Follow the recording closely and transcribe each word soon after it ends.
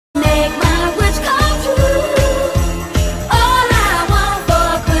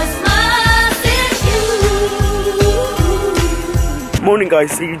Morning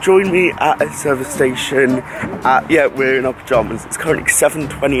guys, so you joined me at a service station yeah, we're in our pyjamas. It's currently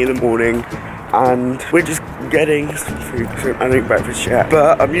 7:20 in the morning and we're just getting some food because I'm having breakfast yet.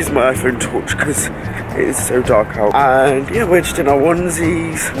 But I'm using my iPhone torch because it is so dark out. And yeah, we're just in our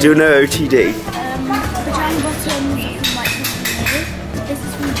onesies. Do you know OTD? Pajama bottoms, this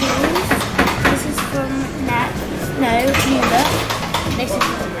is from Jules, this is from Muller, this is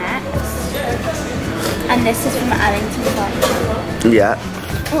from Next, and this is from Allington Farm. Yeah.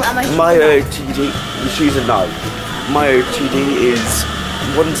 Oh, my OTD, the shoes are no. My OTD is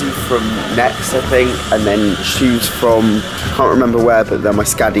onesie from Next, I think, and then shoes from, can't remember where, but they're my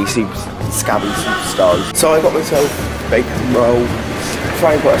scabby superstars. So I got myself bacon roll.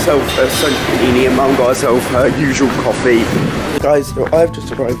 Frank got herself a Sunny panini and Mum got herself her usual coffee. Guys, so I've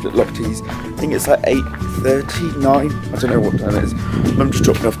just arrived at Lottie's. I think it's like 8:39. I don't know what time it is. Mum just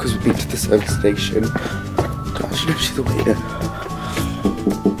dropped me off because we've been to the service station. Actually, no, she's a waiter.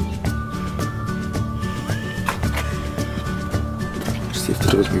 Just see if the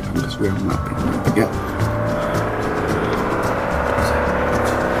doors open because we haven't opened yet.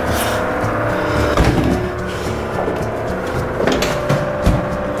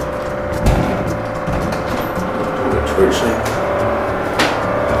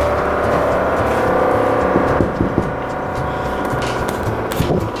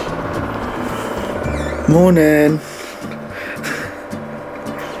 Morning.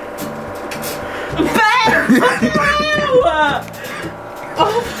 Ben! Oh my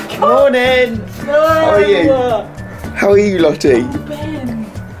God. Morning. No. How are you? How are you, Lottie? Ben.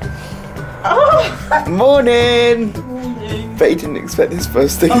 Oh. Morning. Morning. Bet you didn't expect this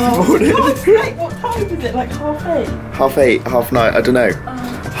first thing in the morning. God's sake, what time is it? Like 8:30? 8:30, 9:30, I don't know.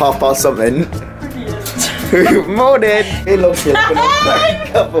 8:30 something. Brilliant. Morning. Hey, Lottie, I've been a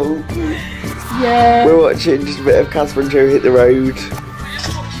great couple. Yeah. We're watching just a bit of Caspar and Joe hit the road.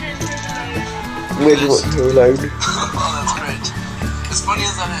 We're just watching Home Alone. Oh, that's great. As funny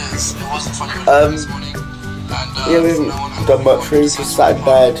as that is, it wasn't funny when this morning. And, yeah, we haven't done much really, just sat in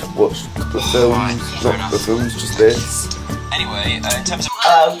bed, watched a couple of films, not a couple of films, just this. Anyway, in terms of...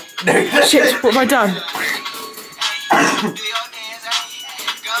 no. Shit, what have I done?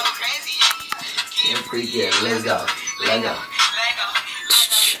 Let's go. Let's go.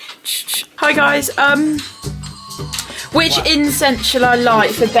 Hi guys, which incense shall I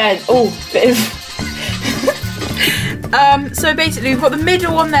light for Ben? Oh, bit of... so basically we've got the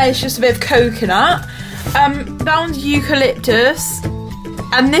middle one there, is just a bit of coconut. That one's eucalyptus.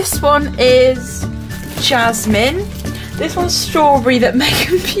 And this one is jasmine. This one's strawberry that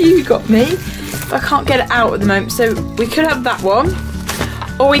Megan Pugh got me. But I can't get it out at the moment, so we could have that one.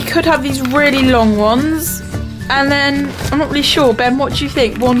 Or we could have these really long ones. And then, I'm not really sure. Ben, what do you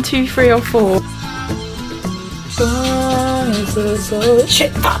think? 1, 2, 3 or 4?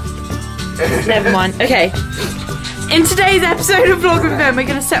 Shit. Never mind. Okay. In today's episode of Vlog with Ben, we're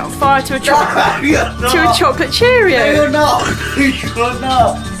going to set on fire to a chocolate Cheerio. No, you're not. You're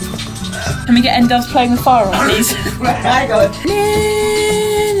not. Can we get Endovs playing with fire on, please? Hang on.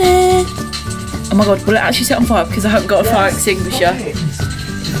 Oh my God, will it actually set on fire? Because I haven't got a fire extinguisher.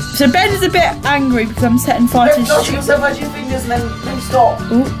 So Ben is a bit angry because I'm setting fire to... Lottie, yourself out your fingers and then stop.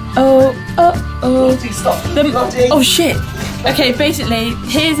 Lottie, stop. Oh shit. Okay, basically,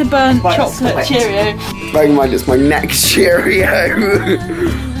 here's a burnt chocolate Cheerio. Bear in mind, it's my next Cheerio.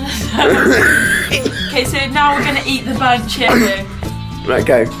 Okay, so now we're going to eat the burnt Cheerio. Right,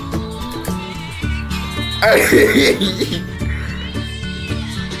 go.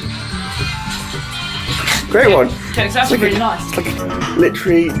 Great one. Jokes, that's really nice. It's like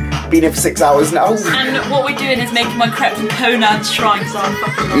literally been here for 6 hours now. And what we're doing is making my crepe and Conan's shrine, so I'm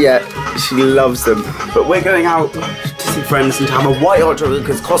fucking love Yeah, she loves them. But we're going out to see friends and to have a white hot chocolate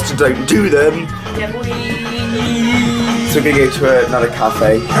because Costa don't do them. Yeah, boy. So we're going to go to another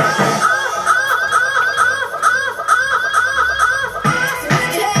cafe.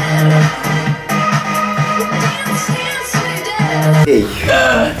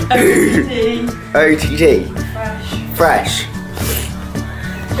 OTD. Fresh.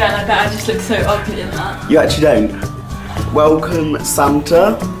 Ben, I bet I just look so ugly in that. You actually don't. Welcome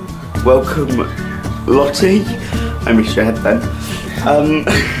Santa. Welcome Lottie. I missed your head then.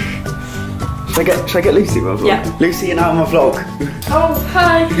 Should I get Lucy in my vlog? Yeah. Lucy and I on my vlog. Oh,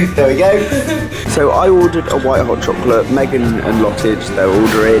 hi. There we go. So I ordered a white hot chocolate. Megan and Lottie, they're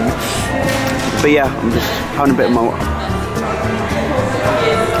ordering. But yeah, I'm just having a bit of my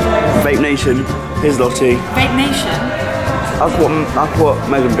Vape Nation. Here's Lottie. Vape Nation? That's what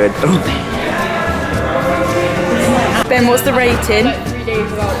Megan did. Ben, what's the rating?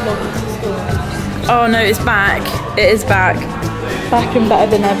 Oh no, it's back. It is back. Back and better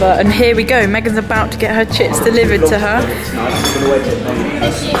than ever. And here we go. Megan's about to get her chits delivered to her.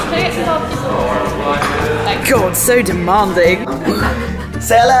 God, so demanding.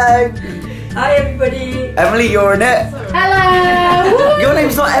 Say hello. Hi, everybody. Emily, you're in it. Hello. Your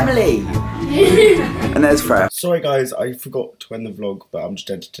name's not Emily. And there's Freya. Sorry guys, I forgot to end the vlog, but I'm just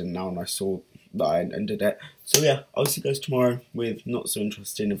editing now and I saw that I ended it. So yeah, I'll see you guys tomorrow with not so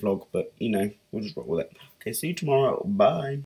interesting a vlog, but you know, we'll just roll with it. Okay, see you tomorrow. Bye.